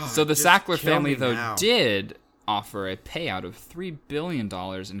 God. So the just Sackler kill family, me though, now. did offer a payout of $3 billion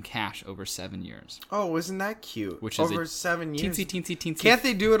in cash over 7 years. Oh, isn't that cute? Which is over a 7 years. Teensy. Can't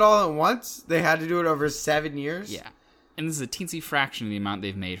they do it all at once? They had to do it over 7 years? Yeah. And this is a teensy fraction of the amount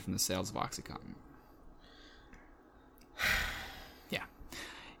they've made from the sales of OxyContin. Yeah.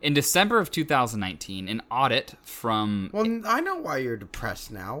 In December of 2019, an audit from... Well, I know why you're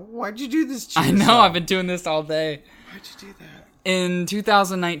depressed now. Why'd you do this to I know, yourself? I've been doing this all day. Why'd you do that? In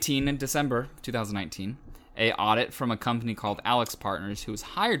 2019, in December 2019, a audit from a company called Alex Partners, who was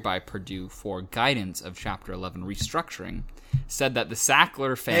hired by Purdue for guidance of Chapter 11 restructuring, said that the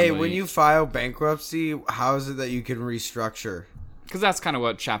Sackler family... Hey, when you file bankruptcy, how is it that you can restructure? Because that's kind of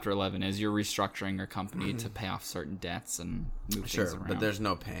what Chapter 11 is. You're restructuring your company to pay off certain debts and move things Sure, around. but there's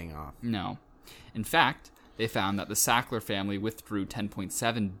no paying off. No. In fact, they found that the Sackler family withdrew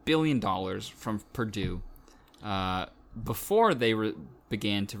 $10.7 billion from Purdue before they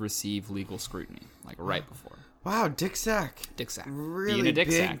began to receive legal scrutiny, like right before. Wow, Dick Sack. Dick Sack. Really Being a Dick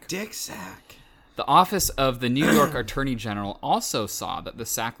big Sack. Dick Sack. The office of the New York Attorney General also saw that the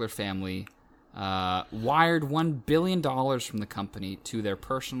Sackler family wired $1 billion from the company to their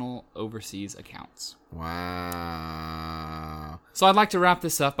personal overseas accounts. Wow. So I'd like to wrap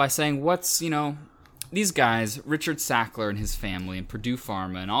this up by saying these guys, Richard Sackler and his family, and Purdue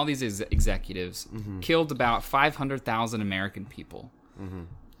Pharma, and all these executives killed about 500,000 American people.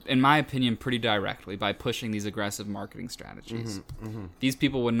 In my opinion, pretty directly by pushing these aggressive marketing strategies. These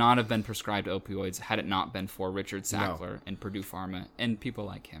people would not have been prescribed opioids had it not been for Richard Sackler and Purdue Pharma and people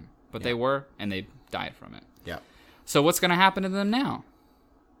like him. But they were, and they died from it. Yeah. So what's going to happen to them now?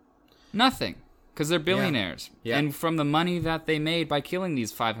 Nothing. Because they're billionaires. Yeah. And from the money that they made by killing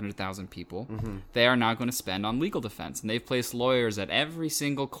these 500,000 people, they are now going to spend on legal defense. And they've placed lawyers at every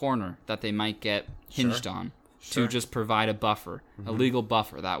single corner that they might get hinged on to just provide a buffer, a legal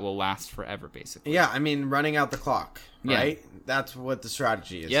buffer that will last forever, basically. Yeah, I mean, running out the clock, Yeah. right? That's what the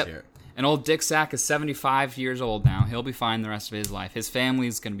strategy is here. And old Dick Sack is 75 years old now. He'll be fine the rest of his life. His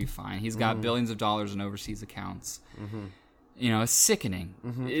family's going to be fine. He's got billions of dollars in overseas accounts. It's sickening.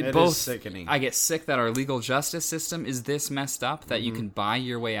 It is sickening. I get sick that our legal justice system is this messed up that you can buy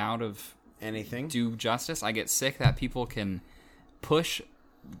your way out of anything. do justice. I get sick that people can push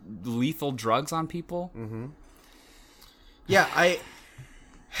lethal drugs on people. Mm-hmm. Yeah,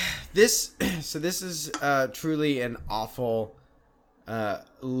 this is truly an awful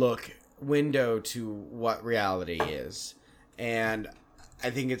window to what reality is. And I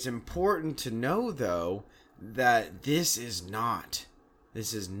think it's important to know, though, that this is not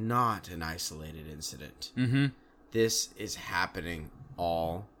an isolated incident. Mm-hmm. This is happening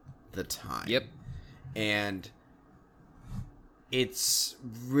all the time. Yep. And it's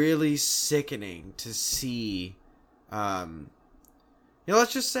really sickening to see.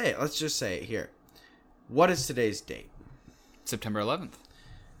 Let's just say it here. What is today's date? September 11th.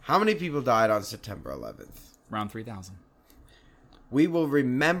 How many people died on September 11th? Around 3,000. We will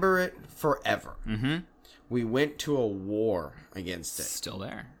remember it forever. Mm-hmm. We went to a war against it. Still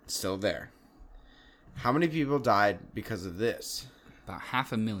there. Still there. How many people died because of this? About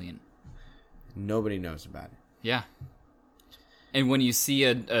 500,000. Nobody knows about it. Yeah. And when you see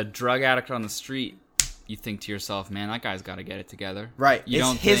a drug addict on the street, you think to yourself, man, that guy's got to get it together. Right.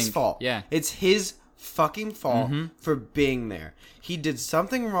 It's his fault. Yeah. It's his fucking fault for being there. He did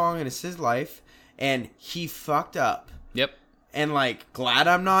something wrong and it's his life, and he fucked up. Yep. And, glad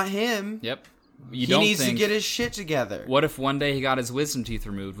I'm not him. Yep. He needs to get his shit together. What if one day he got his wisdom teeth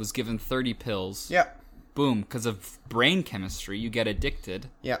removed, was given 30 pills? Yep. Boom. Because of brain chemistry, you get addicted.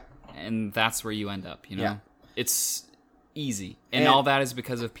 Yep. And that's where you end up, Yeah. It's easy. And all that is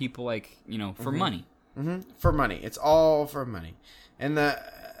because of people for money. Mm-hmm. For money. It's all for money. And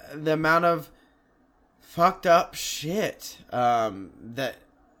the amount of fucked up shit that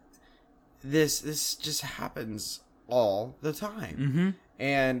this just happens all the time. Mm-hmm.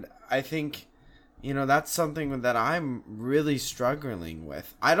 And I think, that's something that I'm really struggling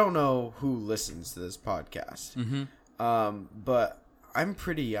with. I don't know who listens to this podcast, but I'm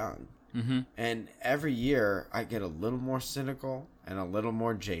pretty young. Mm-hmm. And every year I get a little more cynical and a little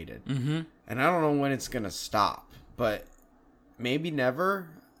more jaded. Mm-hmm. And I don't know when it's going to stop, but maybe never.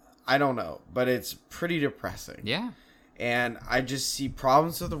 I don't know, but it's pretty depressing. Yeah. And I just see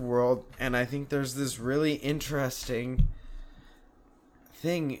problems with the world, and I think there's this really interesting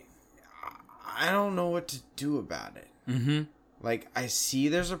thing. I don't know what to do about it. Mm-hmm. I see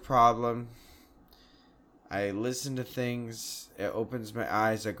there's a problem. I listen to things. It opens my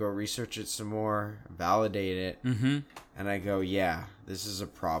eyes. I go research it some more, validate it, and I go, yeah, this is a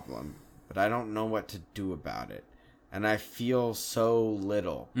problem. But I don't know what to do about it. And I feel so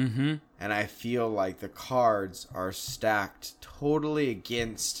little. Mm-hmm. And I feel like the cards are stacked totally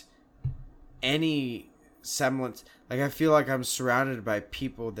against any semblance. I feel like I'm surrounded by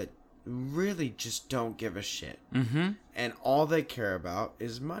people that really just don't give a shit. Mm-hmm. And all they care about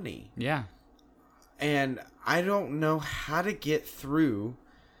is money. Yeah. And I don't know how to get through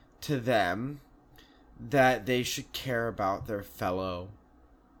to them that they should care about their fellow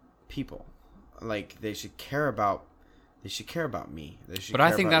people. They should care about me. But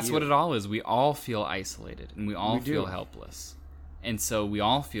I think that's what it all is. We all feel isolated, and we all feel helpless. And so we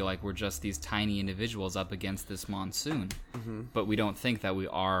all feel like we're just these tiny individuals up against this monsoon. Mm-hmm. But we don't think that we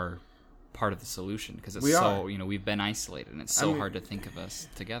are part of the solution, because it's we've been isolated, and it's so hard to think of us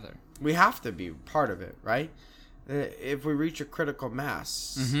together. We have to be part of it, right? If we reach a critical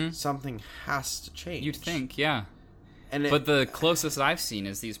mass, something has to change. You'd think, yeah. But the closest I've seen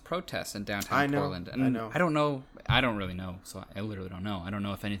is these protests in downtown Portland. And I know. I don't know. I don't really know. So I literally don't know. I don't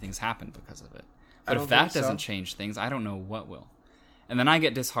know if anything's happened because of it. But if that doesn't change things, I don't know what will. And then I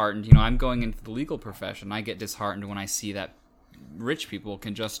get disheartened. I'm going into the legal profession. I get disheartened when I see that rich people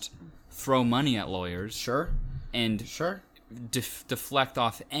can just throw money at lawyers. Sure. And deflect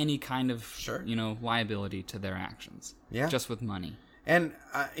off any kind of, sure, liability to their actions. Yeah. Just with money. And,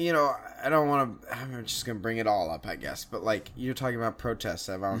 I don't want to, I'm just going to bring it all up, I guess. But, you're talking about protests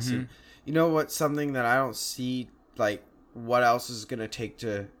at Valencia. You know what? Something that I don't see, what else is going to take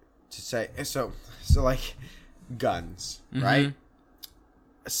to say. So guns, right?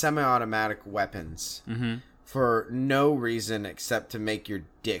 Semi-automatic weapons. For no reason except to make your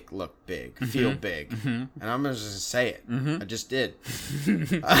dick look big, feel big. And I'm just going to say it. I just did.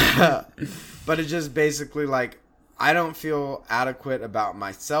 But it's just basically I don't feel adequate about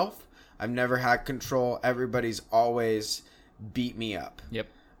myself. I've never had control. Everybody's always beat me up. Yep.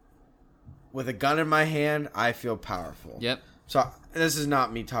 With a gun in my hand, I feel powerful. Yep. So this is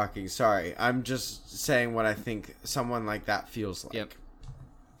not me talking. Sorry. I'm just saying what I think someone like that feels like. Yep.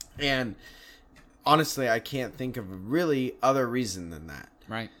 And honestly, I can't think of a really other reason than that.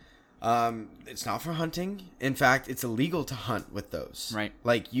 Right. It's not for hunting. In fact, it's illegal to hunt with those. Right.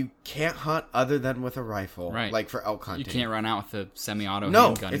 Like, you can't hunt other than with a rifle. Right. Like for elk hunting. You can't run out with a semi-auto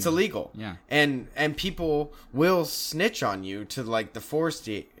handgun. It's illegal. Yeah. And people will snitch on you to like the forest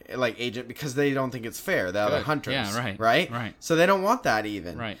agent because they don't think it's fair. The other hunters. Yeah, right. Right? So they don't want that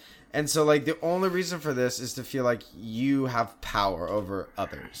even. Right. And so like the only reason for this is to feel like you have power over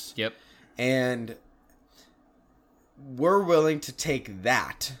others. Yep. And we're willing to take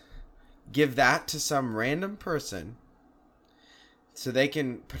that, give that to some random person so they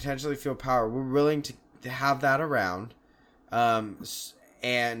can potentially feel power. We're willing to have that around.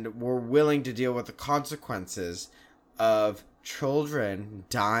 And we're willing to deal with the consequences of children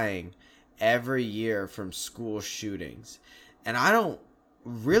dying every year from school shootings. And I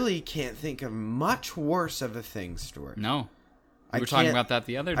can't think of much worse of a thing, Stuart. No. We were talking about that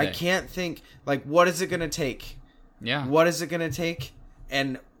the other day. I can't think, like, what is it going to take? Yeah. What is it going to take?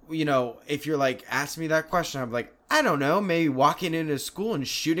 And, you know, if you're like, ask me that question, I'm like, I don't know, maybe walking into school and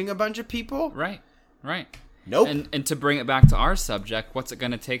shooting a bunch of people? Right. Nope. And to bring it back to our subject, what's it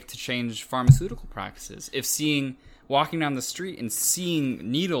going to take to change pharmaceutical practices? If walking down the street and seeing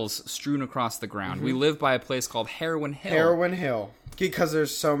needles strewn across the ground. Mm-hmm. We live by a place called Heroin Hill. Because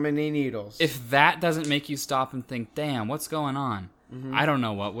there's so many needles. If that doesn't make you stop and think, damn, what's going on? Mm-hmm. I don't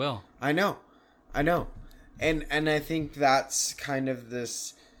know what will. I know. And I think that's kind of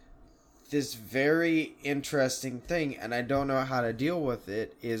this very interesting thing, and I don't know how to deal with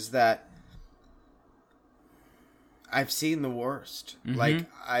it, is that I've seen the worst. Mm-hmm. Like,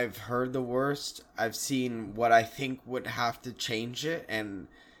 I've heard the worst. I've seen what I think would have to change it, and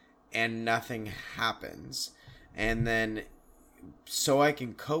nothing happens. And then, so I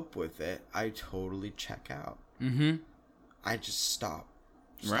can cope with it, I totally check out. Mm-hmm. I just stop.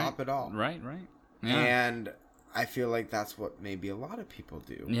 Stop it all. Right. Yeah. And I feel like that's what maybe a lot of people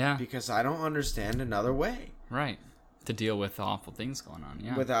do. Yeah. Because I don't understand another way. Right. To deal with the awful things going on,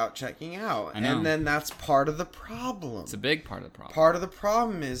 yeah. Without checking out. I know. And then that's part of the problem. It's a big part of the problem. Part of the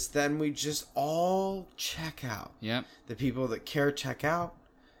problem is then we just all check out. Yep. The people that care check out.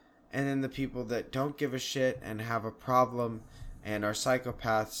 And then the people that don't give a shit and have a problem and are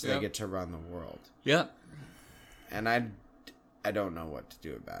psychopaths, they get to run the world. Yep. And I don't know what to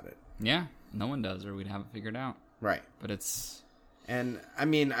do about it. Yeah. No one does, or we'd have it figured out. Right. But it's... And, I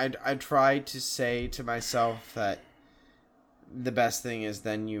mean, I try to say to myself that the best thing is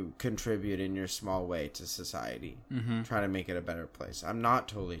then you contribute in your small way to society. Mm-hmm. Try to make it a better place. I'm not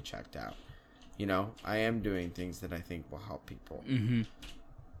totally checked out. You know, I am doing things that I think will help people. Mm-hmm.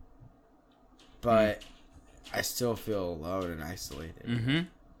 But I still feel alone and isolated.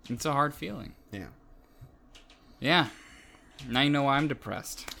 Mm-hmm. It's a hard feeling. Yeah. Yeah. Now you know why I'm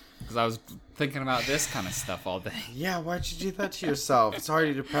depressed. Because I was thinking about this kind of stuff all day. Yeah, why'd you do that to yourself? It's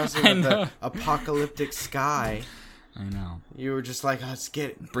already depressing with the apocalyptic sky. I know. You were just like, let's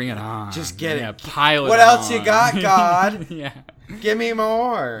get it. Bring it on. Just get it. Pile it What else on. you got, God? Yeah. Give me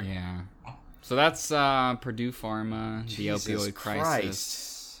more. Yeah. So that's Purdue Pharma, Jesus the opioid crisis.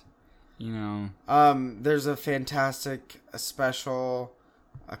 Christ. You know. There's a fantastic special,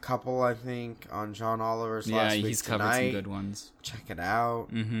 a couple I think, on John Oliver's last week. Yeah, he's covered some good ones. Check it out.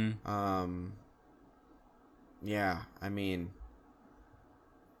 Mm-hmm. Yeah, I mean,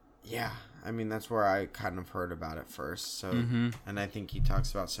 that's where I kind of heard about it first. So, and I think he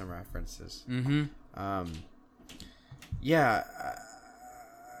talks about some references. Mm-hmm. Yeah,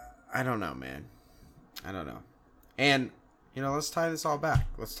 I don't know, man. I don't know. And, you know, let's tie this all back.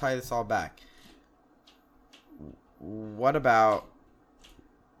 What about,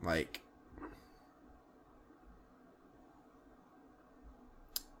 like,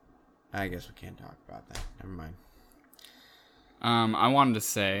 I guess we can't talk about that. Never mind. I wanted to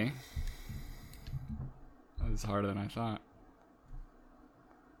say, that was harder than I thought.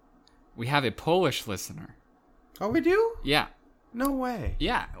 We have a Polish listener. Oh, we do? Yeah. No way.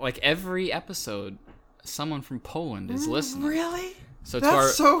 Yeah, like every episode, someone from Poland is listening. Really? So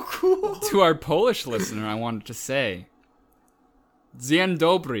that's so cool. To our Polish listener, I wanted to say, Dzień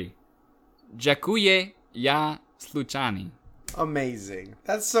dobry. Dziękuję ja sluchani. Amazing.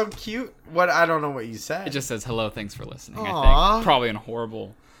 That's so cute. I don't know what you said. It just says, hello, thanks for listening, Aww. I think. Probably in a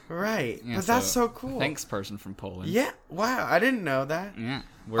horrible... Right. Yeah, but that's so cool. Thanks, person from Poland. Yeah. Wow. I didn't know that. Yeah.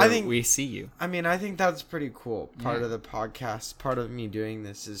 We see you. I mean, I think that's pretty cool. Part of the podcast, part of me doing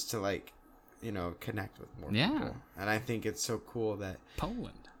this is to, like, you know, connect with more people. And I think it's so cool that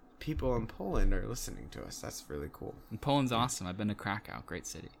people in Poland are listening to us. That's really cool. And Poland's awesome. I've been to Krakow. Great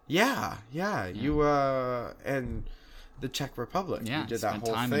city. Yeah. You, and the Czech Republic. Yeah. You did that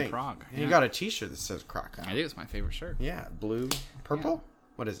whole time thing. in Prague. You got a t-shirt that says Krakow. I do. It's my favorite shirt. Yeah. Blue. Purple? Yeah.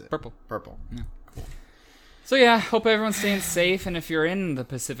 What is it? Purple. Purple. Yeah. Cool. So yeah, hope everyone's staying safe. And if you're in the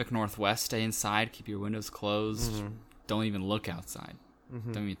Pacific Northwest, stay inside. Keep your windows closed. Mm-hmm. Don't even look outside.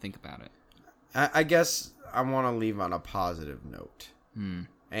 Mm-hmm. Don't even think about it. I guess I want to leave on a positive note. And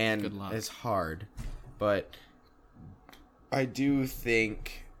Good luck. It's hard, but I do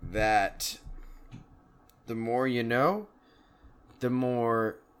think that the more you know, the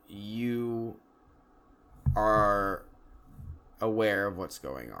more you are aware of what's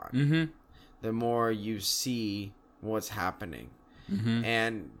going on. Mm-hmm. The more you see what's happening. Mm-hmm.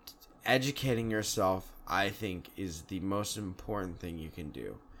 And educating yourself, I think, is the most important thing you can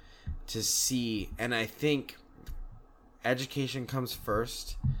do. To see, and I think education comes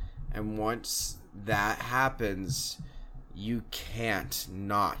first, and once that happens, you can't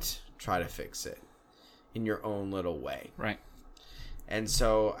not try to fix it in your own little way. Right. And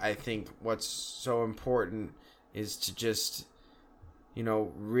so I think what's so important is to just,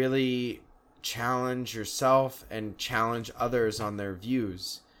 really challenge yourself and challenge others on their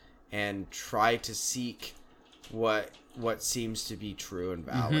views and try to seek what seems to be true and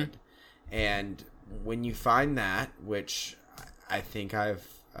valid. Mm-hmm. And when you find that, which I think I've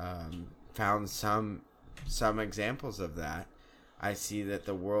found some examples of that, I see that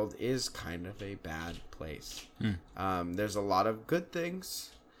the world is kind of a bad place. There's a lot of good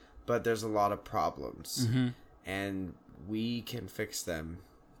things, but there's a lot of problems. Mm-hmm. And we can fix them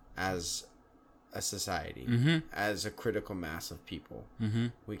as a society, mm-hmm. as a critical mass of people. Mm-hmm.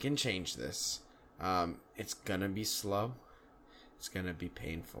 We can change this. It's going to be slow. It's going to be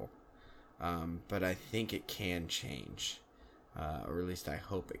painful. But I think it can change, or at least I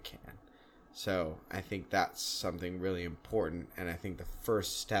hope it can. So I think that's something really important, and I think the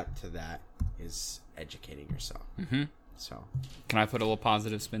first step to that is educating yourself. Mm-hmm. So, can I put a little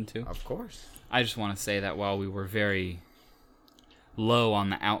positive spin too? Of course. I just want to say that while we were very low on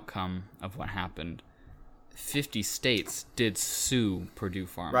the outcome of what happened, 50 states did sue Purdue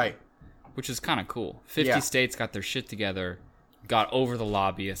Pharma. Right. Which is kind of cool. 50 states got their shit together, got over the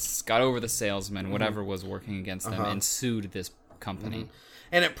lobbyists, got over the salesmen, mm-hmm. whatever was working against them, and sued this company. Mm-hmm.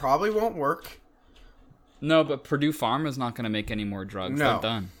 And it probably won't work. No, but Purdue Pharma is not going to make any more drugs. No, they're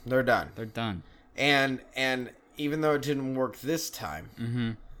done. They're done. They're done. And even though it didn't work this time,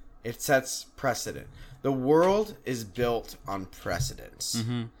 mm-hmm. it sets precedent. The world is built on precedents.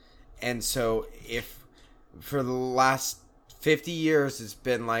 Mm-hmm. And so if for the last 50 years it's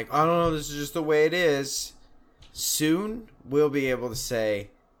been like, I don't know, this is just the way it is, soon we'll be able to say,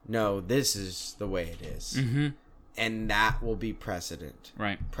 no, this is the way it is. Mm-hmm. And that will be precedent.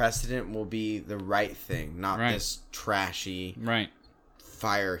 Right. Precedent will be the right thing, not this trashy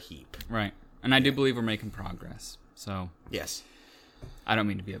fire heap. Right. And I do believe we're making progress. So yes. I don't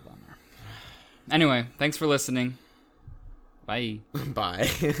mean to be a bummer. Anyway, thanks for listening. Bye. Bye.